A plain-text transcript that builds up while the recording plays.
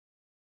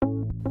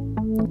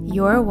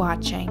You're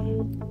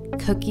watching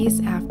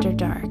Cookies After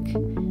Dark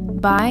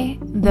by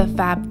The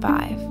Fab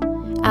Five: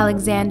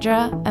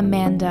 Alexandra,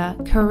 Amanda,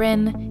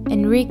 Corinne,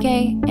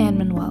 Enrique, and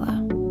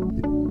Manuela.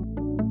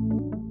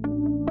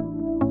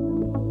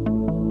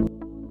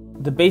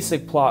 The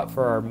basic plot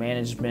for our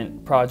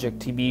management project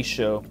TV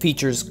show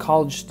features a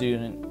college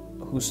student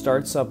who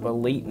starts up a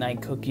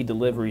late-night cookie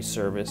delivery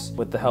service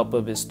with the help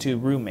of his two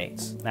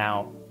roommates.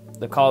 Now,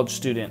 the college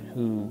student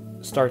who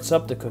starts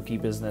up the cookie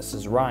business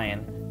is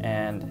Ryan,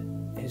 and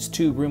his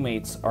two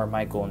roommates are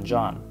Michael and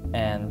John.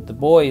 And the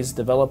boys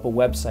develop a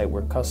website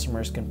where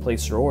customers can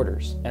place their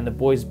orders, and the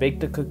boys bake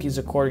the cookies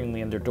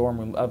accordingly in their dorm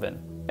room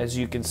oven. As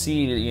you can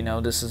see,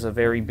 this is a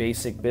very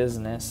basic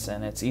business,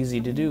 and it's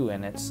easy to do,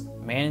 and it's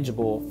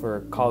manageable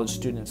for college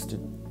students to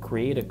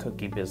create a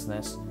cookie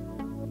business.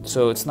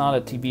 So it's not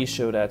a TV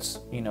show that's,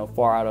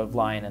 far out of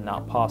line and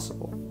not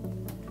possible.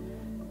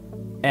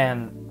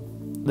 And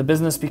the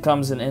business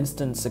becomes an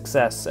instant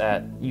success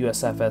at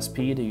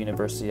USFSP, the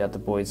university that the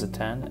boys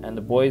attend, and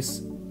the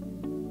boys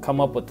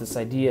come up with this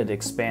idea to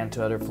expand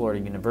to other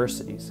Florida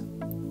universities.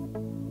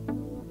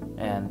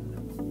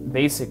 And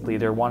basically,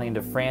 they're wanting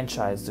to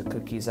franchise the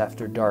Cookies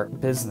After Dark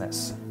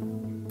business.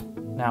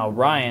 Now,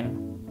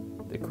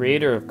 Ryan, the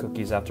creator of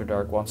Cookies After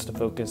Dark, wants to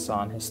focus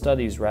on his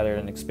studies rather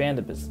than expand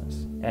the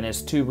business. And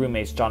his two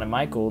roommates, John and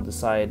Michael,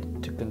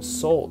 decide to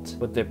consult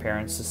with their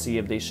parents to see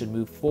if they should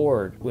move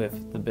forward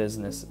with the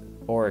business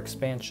or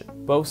expansion.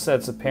 Both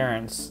sets of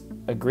parents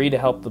agree to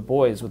help the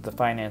boys with the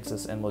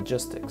finances and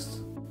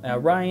logistics. Now,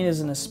 Ryan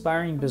is an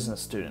aspiring business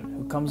student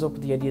who comes up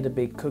with the idea to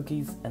bake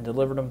cookies and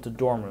deliver them to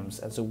dorm rooms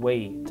as a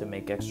way to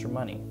make extra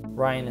money.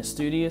 Ryan is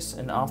studious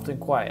and often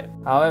quiet.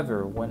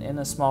 However, when in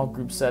a small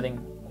group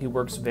setting, he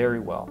works very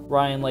well.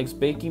 Ryan likes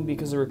baking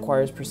because it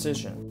requires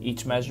precision.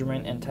 Each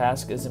measurement and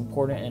task is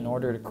important in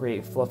order to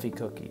create fluffy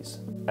cookies.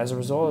 As a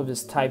result of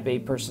his type A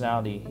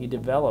personality, he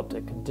developed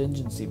a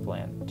contingency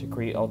plan to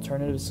create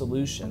alternative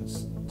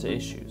solutions to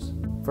issues.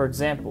 For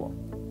example,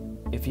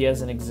 if he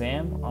has an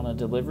exam on a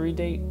delivery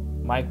date,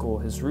 Michael,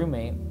 his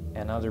roommate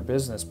and other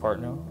business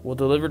partner, will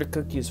deliver the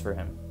cookies for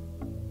him.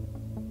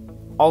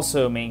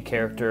 Also, main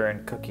character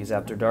in Cookies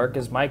After Dark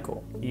is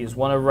Michael. He is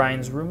one of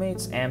Ryan's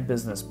roommates and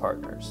business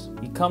partners.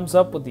 He comes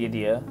up with the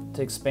idea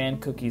to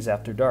expand Cookies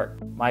After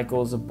Dark.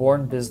 Michael is a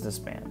born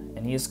businessman,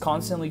 and he is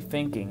constantly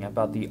thinking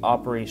about the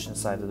operation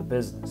side of the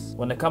business.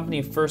 When the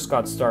company first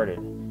got started,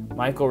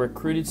 Michael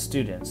recruited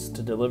students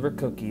to deliver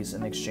cookies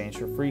in exchange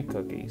for free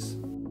cookies.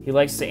 He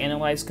likes to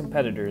analyze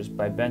competitors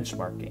by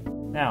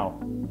benchmarking. Now,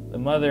 the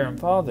mother and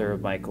father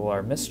of Michael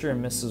are Mr.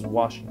 and Mrs.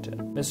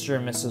 Washington. Mr.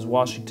 and Mrs.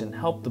 Washington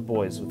help the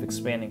boys with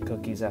expanding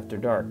Cookies After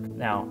Dark.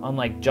 Now,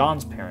 unlike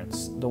John's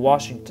parents, the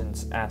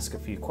Washingtons ask a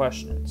few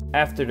questions.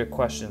 After the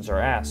questions are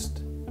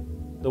asked,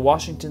 the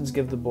Washingtons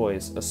give the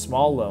boys a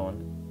small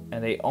loan,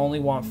 and they only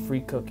want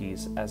free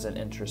cookies as an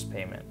interest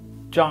payment.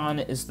 John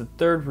is the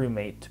third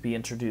roommate to be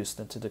introduced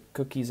into the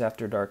Cookies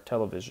After Dark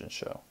television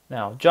show.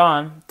 Now,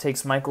 John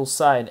takes Michael's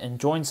side and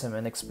joins him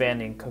in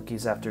expanding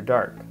Cookies After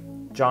Dark.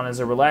 John is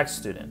a relaxed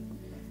student.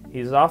 He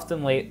is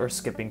often late or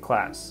skipping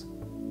class.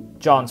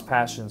 John's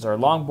passions are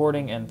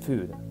longboarding and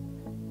food.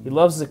 He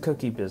loves the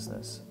cookie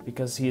business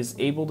because he is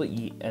able to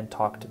eat and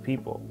talk to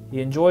people. He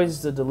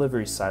enjoys the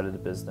delivery side of the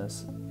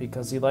business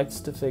because he likes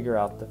to figure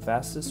out the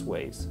fastest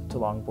ways to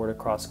longboard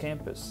across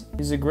campus.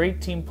 He's a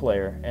great team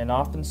player and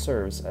often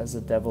serves as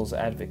the devil's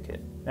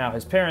advocate. Now,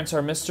 his parents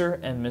are Mr.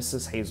 and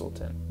Mrs.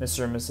 Hazelton.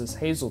 Mr. and Mrs.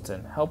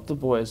 Hazelton help the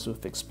boys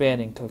with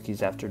expanding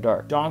Cookies After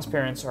Dark. John's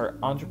parents are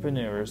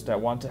entrepreneurs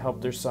that want to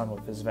help their son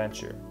with his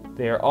venture.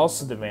 They are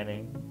also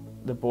demanding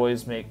the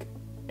boys make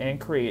and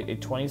create a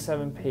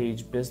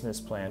 27-page business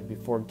plan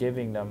before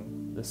giving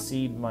them the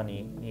seed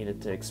money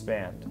needed to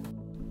expand.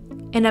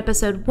 In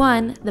episode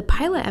 1, the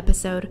pilot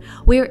episode,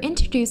 we are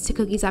introduced to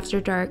Cookies After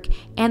Dark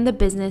and the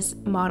business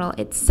model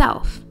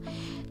itself.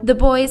 The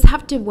boys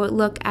have to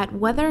look at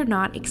whether or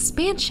not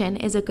expansion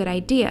is a good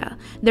idea.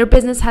 Their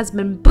business has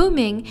been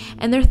booming,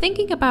 and they're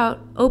thinking about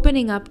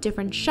opening up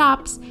different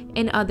shops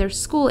in other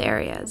school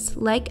areas,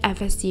 like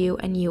FSU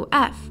and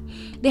UF.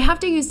 They have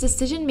to use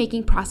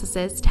decision-making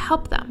processes to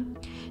help them.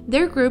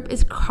 Their group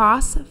is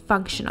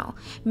cross-functional,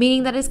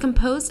 meaning that it's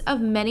composed of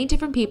many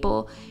different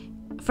people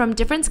from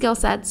different skill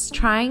sets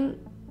trying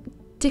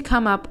to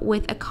come up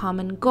with a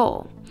common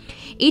goal.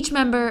 Each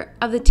member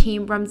of the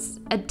team runs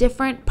a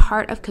different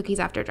part of Cookies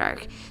After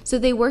Dark, so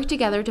they work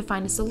together to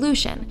find a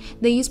solution.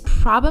 They use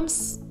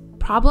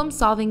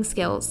problem-solving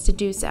skills to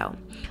do so.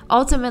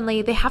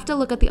 Ultimately, they have to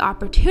look at the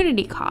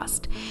opportunity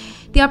cost,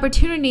 the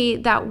opportunity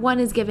that one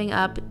is giving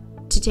up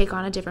to take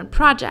on a different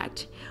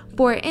project.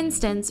 For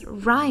instance,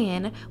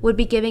 Ryan would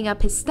be giving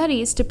up his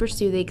studies to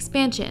pursue the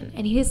expansion,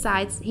 and he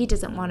decides he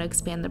doesn't want to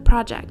expand the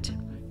project.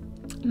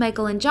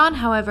 Michael and John,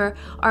 however,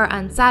 are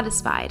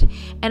unsatisfied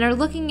and are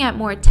looking at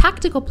more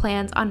tactical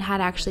plans on how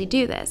to actually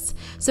do this.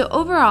 So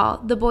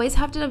overall, the boys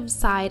have to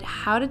decide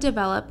how to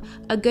develop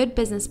a good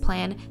business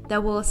plan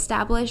that will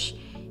establish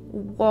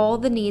all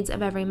the needs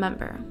of every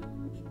member.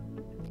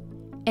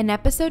 In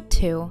episode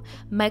 2,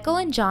 Michael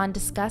and John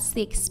discuss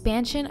the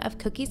expansion of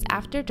Cookies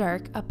After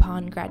Dark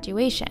upon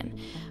graduation,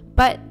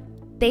 but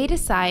they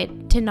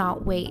decide to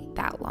not wait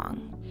that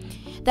long.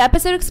 The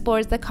episode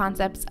explores the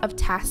concepts of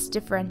task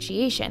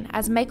differentiation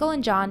as Michael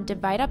and John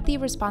divide up the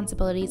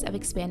responsibilities of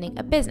expanding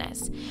a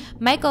business.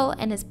 Michael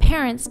and his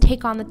parents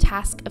take on the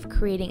task of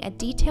creating a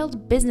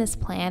detailed business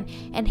plan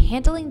and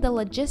handling the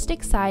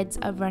logistic sides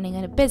of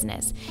running a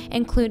business,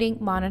 including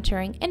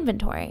monitoring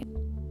inventory.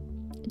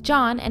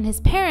 John and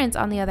his parents,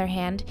 on the other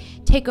hand,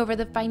 take over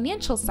the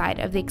financial side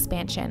of the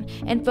expansion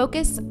and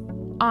focus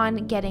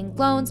on getting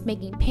loans,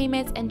 making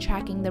payments, and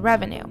tracking the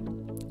revenue.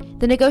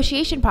 The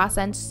negotiation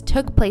process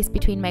took place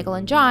between Michael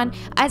and John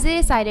as they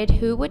decided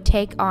who would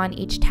take on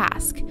each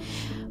task.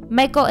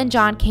 Michael and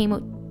John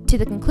came to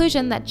the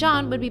conclusion that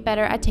John would be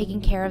better at taking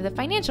care of the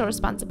financial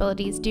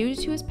responsibilities due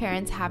to his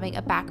parents having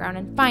a background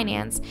in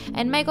finance,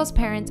 and Michael's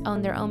parents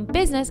own their own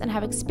business and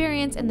have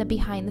experience in the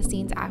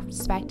behind-the-scenes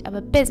aspect of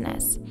a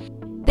business.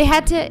 They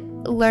had to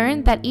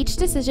learn that each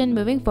decision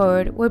moving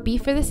forward would be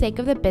for the sake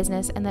of the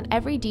business and that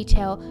every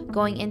detail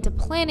going into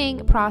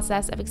planning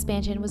process of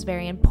expansion was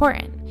very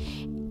important.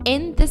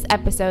 In this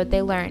episode,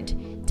 they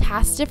learned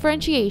task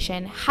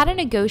differentiation, how to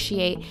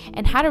negotiate,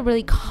 and how to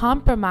really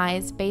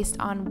compromise based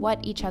on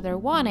what each other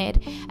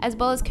wanted, as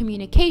well as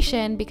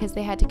communication, because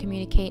they had to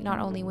communicate not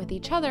only with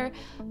each other,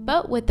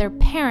 but with their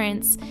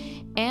parents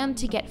and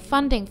to get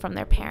funding from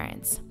their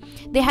parents.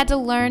 They had to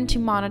learn to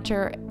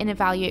monitor and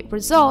evaluate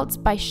results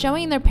by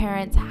showing their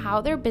parents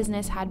how their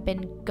business had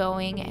been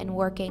going and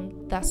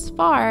working thus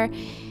far,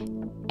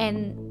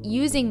 and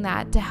using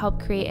that to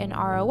help create an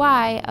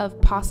ROI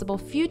of possible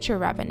future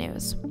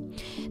revenues.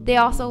 They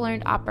also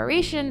learned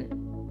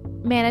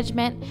operation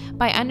management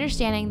by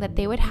understanding that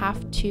they would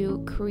have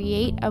to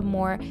create a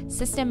more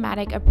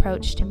systematic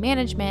approach to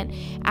management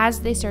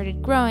as they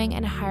started growing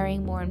and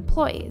hiring more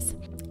employees.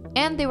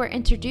 And they were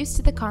introduced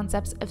to the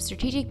concepts of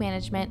strategic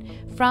management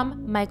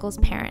from Michael's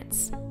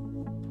parents.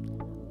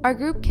 Our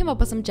group came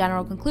up with some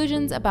general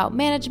conclusions about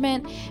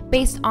management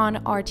based on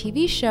our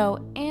TV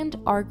show and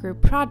our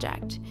group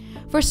project.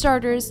 For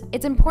starters,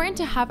 it's important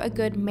to have a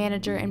good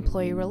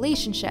manager-employee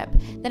relationship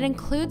that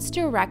includes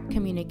direct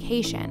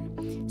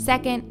communication.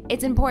 Second,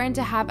 it's important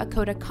to have a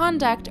code of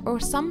conduct or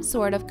some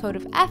sort of code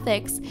of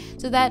ethics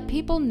so that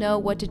people know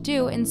what to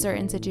do in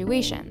certain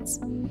situations.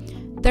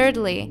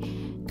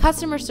 Thirdly,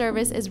 customer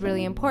service is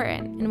really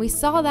important, and we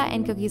saw that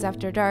in Cookies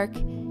After Dark.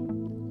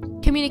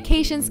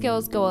 Communication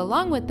skills go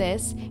along with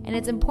this, and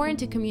it's important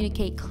to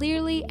communicate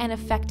clearly and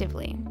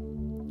effectively.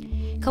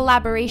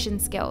 Collaboration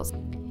skills.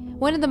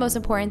 One of the most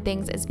important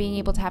things is being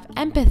able to have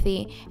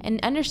empathy and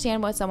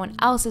understand what someone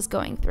else is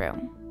going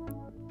through.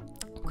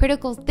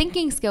 Critical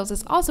thinking skills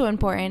is also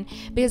important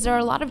because there are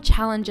a lot of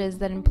challenges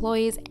that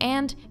employees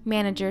and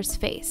managers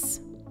face.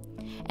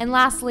 And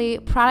lastly,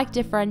 product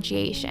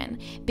differentiation,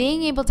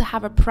 being able to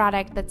have a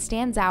product that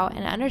stands out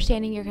and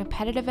understanding your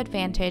competitive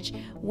advantage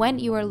when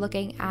you are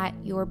looking at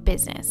your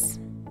business.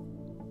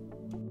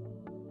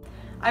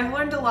 I've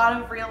learned a lot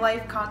of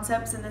real-life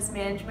concepts in this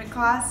management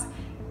class,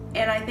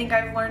 and I think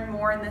I've learned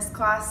more in this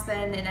class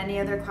than in any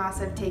other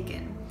class I've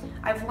taken.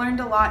 I've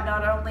learned a lot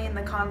not only in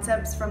the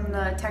concepts from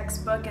the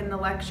textbook and the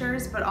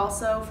lectures, but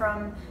also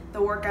from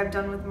the work I've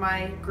done with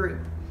my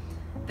group.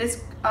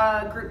 This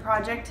group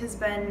project has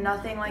been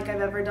nothing like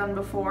I've ever done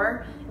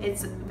before.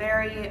 It's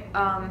very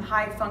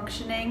high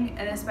functioning,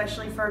 and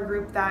especially for a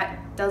group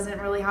that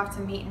doesn't really have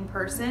to meet in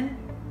person.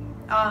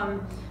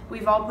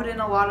 We've all put in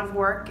a lot of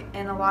work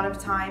and a lot of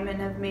time and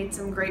have made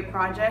some great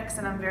projects,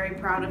 and I'm very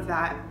proud of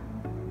that.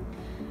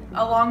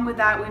 Along with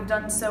that, we've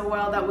done so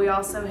well that we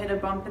also hit a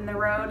bump in the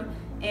road,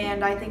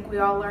 and I think we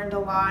all learned a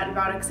lot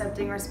about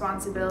accepting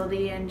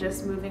responsibility and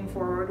just moving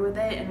forward with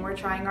it, and we're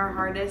trying our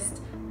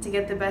hardest to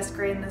get the best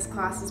grade in this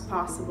class as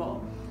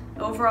possible.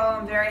 Overall,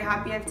 I'm very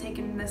happy I've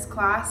taken this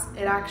class.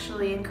 It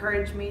actually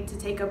encouraged me to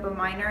take up a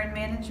minor in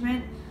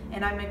management,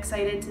 and I'm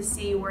excited to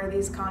see where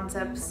these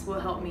concepts will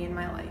help me in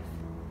my life.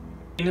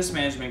 In this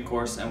management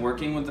course and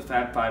working with the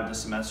Fab Five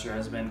this semester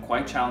has been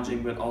quite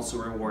challenging but also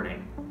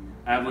rewarding.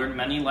 I have learned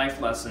many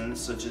life lessons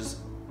such as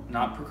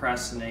not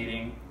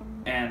procrastinating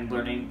and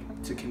learning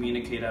to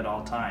communicate at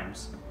all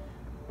times.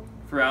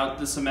 Throughout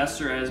the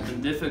semester it has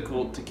been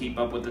difficult to keep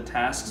up with the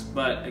tasks,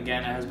 but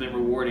again it has been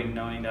rewarding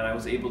knowing that I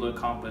was able to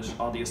accomplish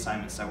all the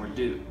assignments that were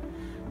due.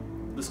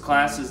 This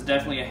class is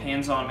definitely a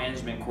hands-on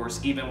management course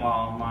even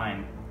while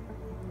online.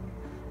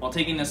 While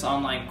taking this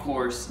online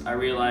course, I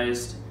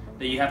realized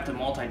that you have to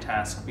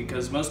multitask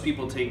because most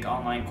people take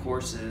online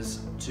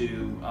courses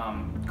to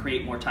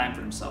create more time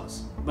for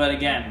themselves. But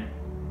again,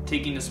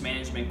 taking this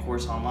management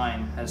course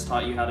online has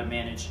taught you how to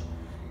manage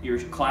your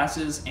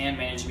classes and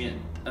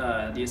management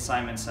the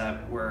assignments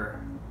that were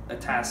a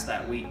task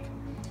that week.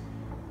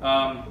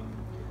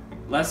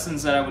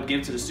 Lessons that I would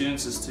give to the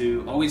students is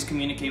to always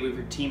communicate with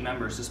your team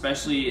members,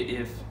 especially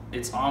if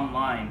it's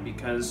online,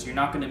 because you're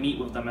not going to meet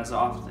with them as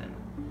often.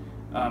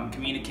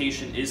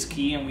 Communication is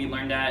key, and we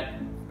learned that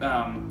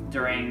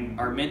during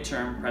our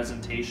midterm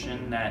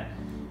presentation that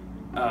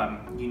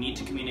You need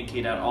to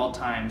communicate at all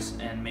times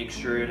and make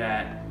sure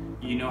that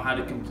you know how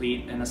to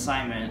complete an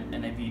assignment,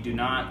 and if you do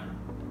not,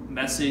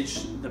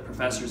 message the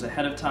professors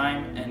ahead of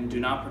time and do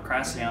not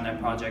procrastinate on that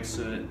project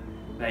so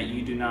that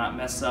you do not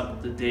mess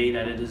up the day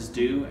that it is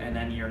due and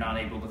then you're not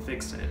able to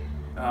fix it.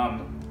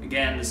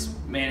 Again, this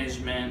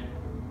management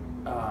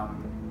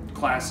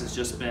class has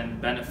just been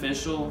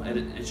beneficial.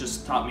 It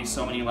just taught me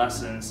so many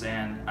lessons,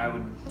 and I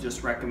would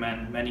just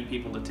recommend many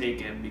people to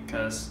take it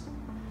because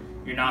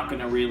you're not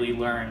going to really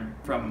learn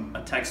from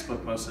a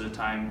textbook most of the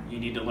time. You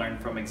need to learn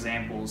from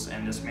examples,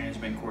 and this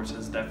management course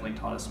has definitely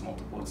taught us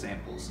multiple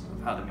examples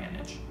of how to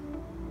manage.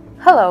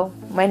 Hello,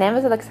 my name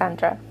is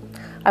Alexandra.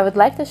 I would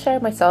like to share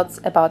my thoughts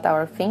about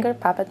our finger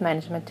puppet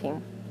management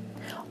team.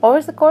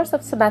 Over the course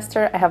of the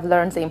semester, I have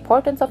learned the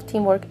importance of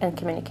teamwork and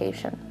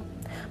communication.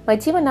 My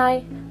team and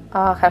I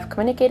have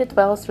communicated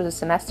well through the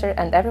semester,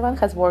 and everyone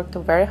has worked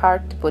very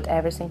hard to put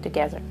everything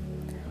together.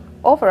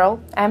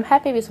 Overall, I am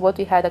happy with what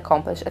we had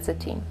accomplished as a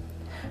team.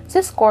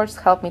 This course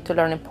helped me to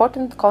learn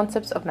important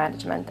concepts of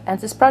management, and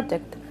this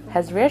project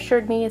has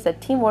reassured me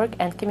that teamwork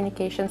and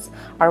communications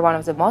are one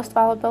of the most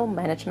valuable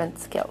management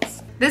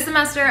skills. This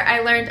semester, I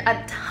learned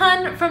a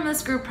ton from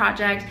this group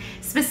project,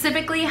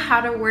 specifically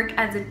how to work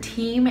as a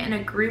team and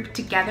a group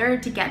together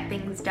to get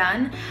things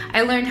done.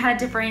 I learned how to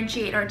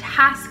differentiate our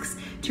tasks,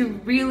 to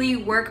really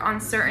work on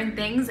certain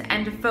things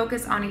and to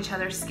focus on each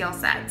other's skill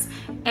sets,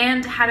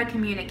 and how to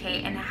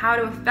communicate and how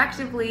to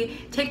effectively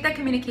take that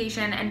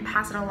communication and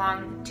pass it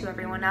along to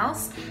everyone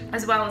else,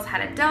 as well as how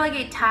to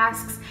delegate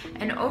tasks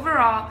and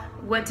overall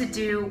what to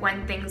do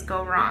when things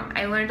go wrong.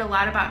 I learned a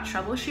lot about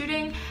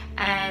troubleshooting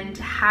and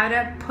how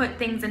to put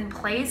things in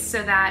place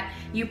so that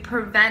you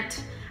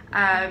prevent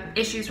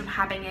issues from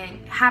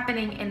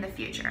happening in the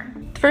future.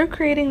 Through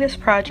creating this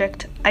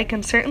project, I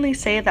can certainly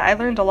say that I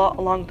learned a lot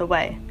along the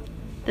way.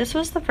 This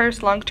was the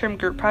first long-term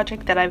group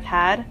project that I've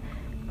had,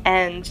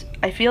 and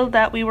I feel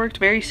that we worked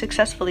very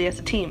successfully as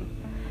a team.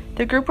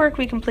 The group work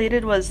we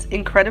completed was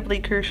incredibly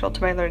crucial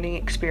to my learning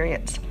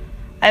experience.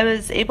 I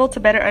was able to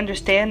better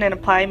understand and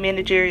apply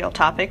managerial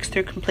topics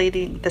through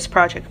completing this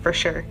project for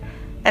sure,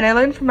 and I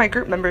learned from my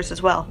group members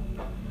as well.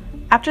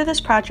 After this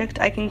project,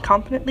 I can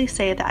confidently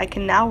say that I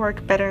can now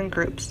work better in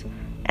groups,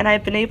 and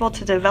I've been able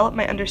to develop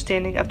my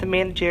understanding of the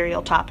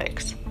managerial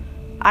topics.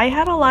 I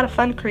had a lot of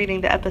fun creating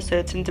the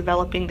episodes and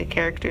developing the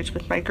characters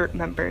with my group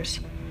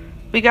members.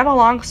 We got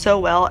along so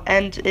well,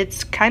 and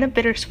it's kind of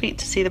bittersweet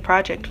to see the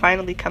project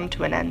finally come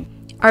to an end.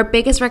 Our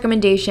biggest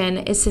recommendation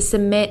is to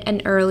submit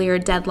an earlier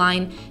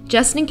deadline,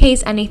 just in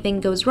case anything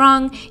goes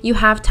wrong, you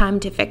have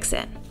time to fix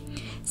it.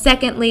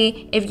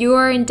 Secondly, if you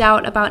are in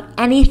doubt about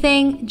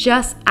anything,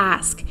 just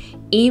ask.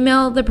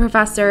 Email the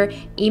professor,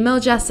 email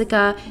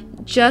Jessica,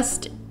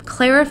 just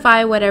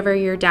clarify whatever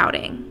you're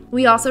doubting.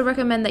 We also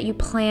recommend that you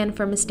plan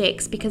for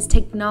mistakes because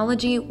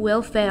technology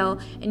will fail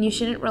and you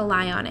shouldn't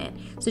rely on it.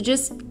 So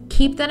just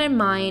keep that in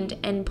mind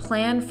and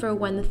plan for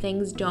when the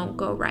things don't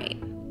go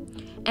right.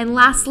 And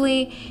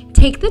lastly,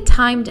 take the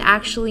time to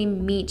actually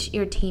meet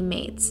your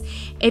teammates.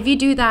 If you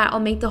do that, it'll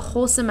make the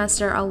whole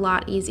semester a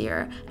lot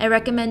easier. I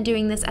recommend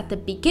doing this at the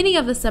beginning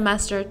of the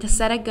semester to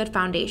set a good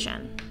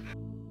foundation.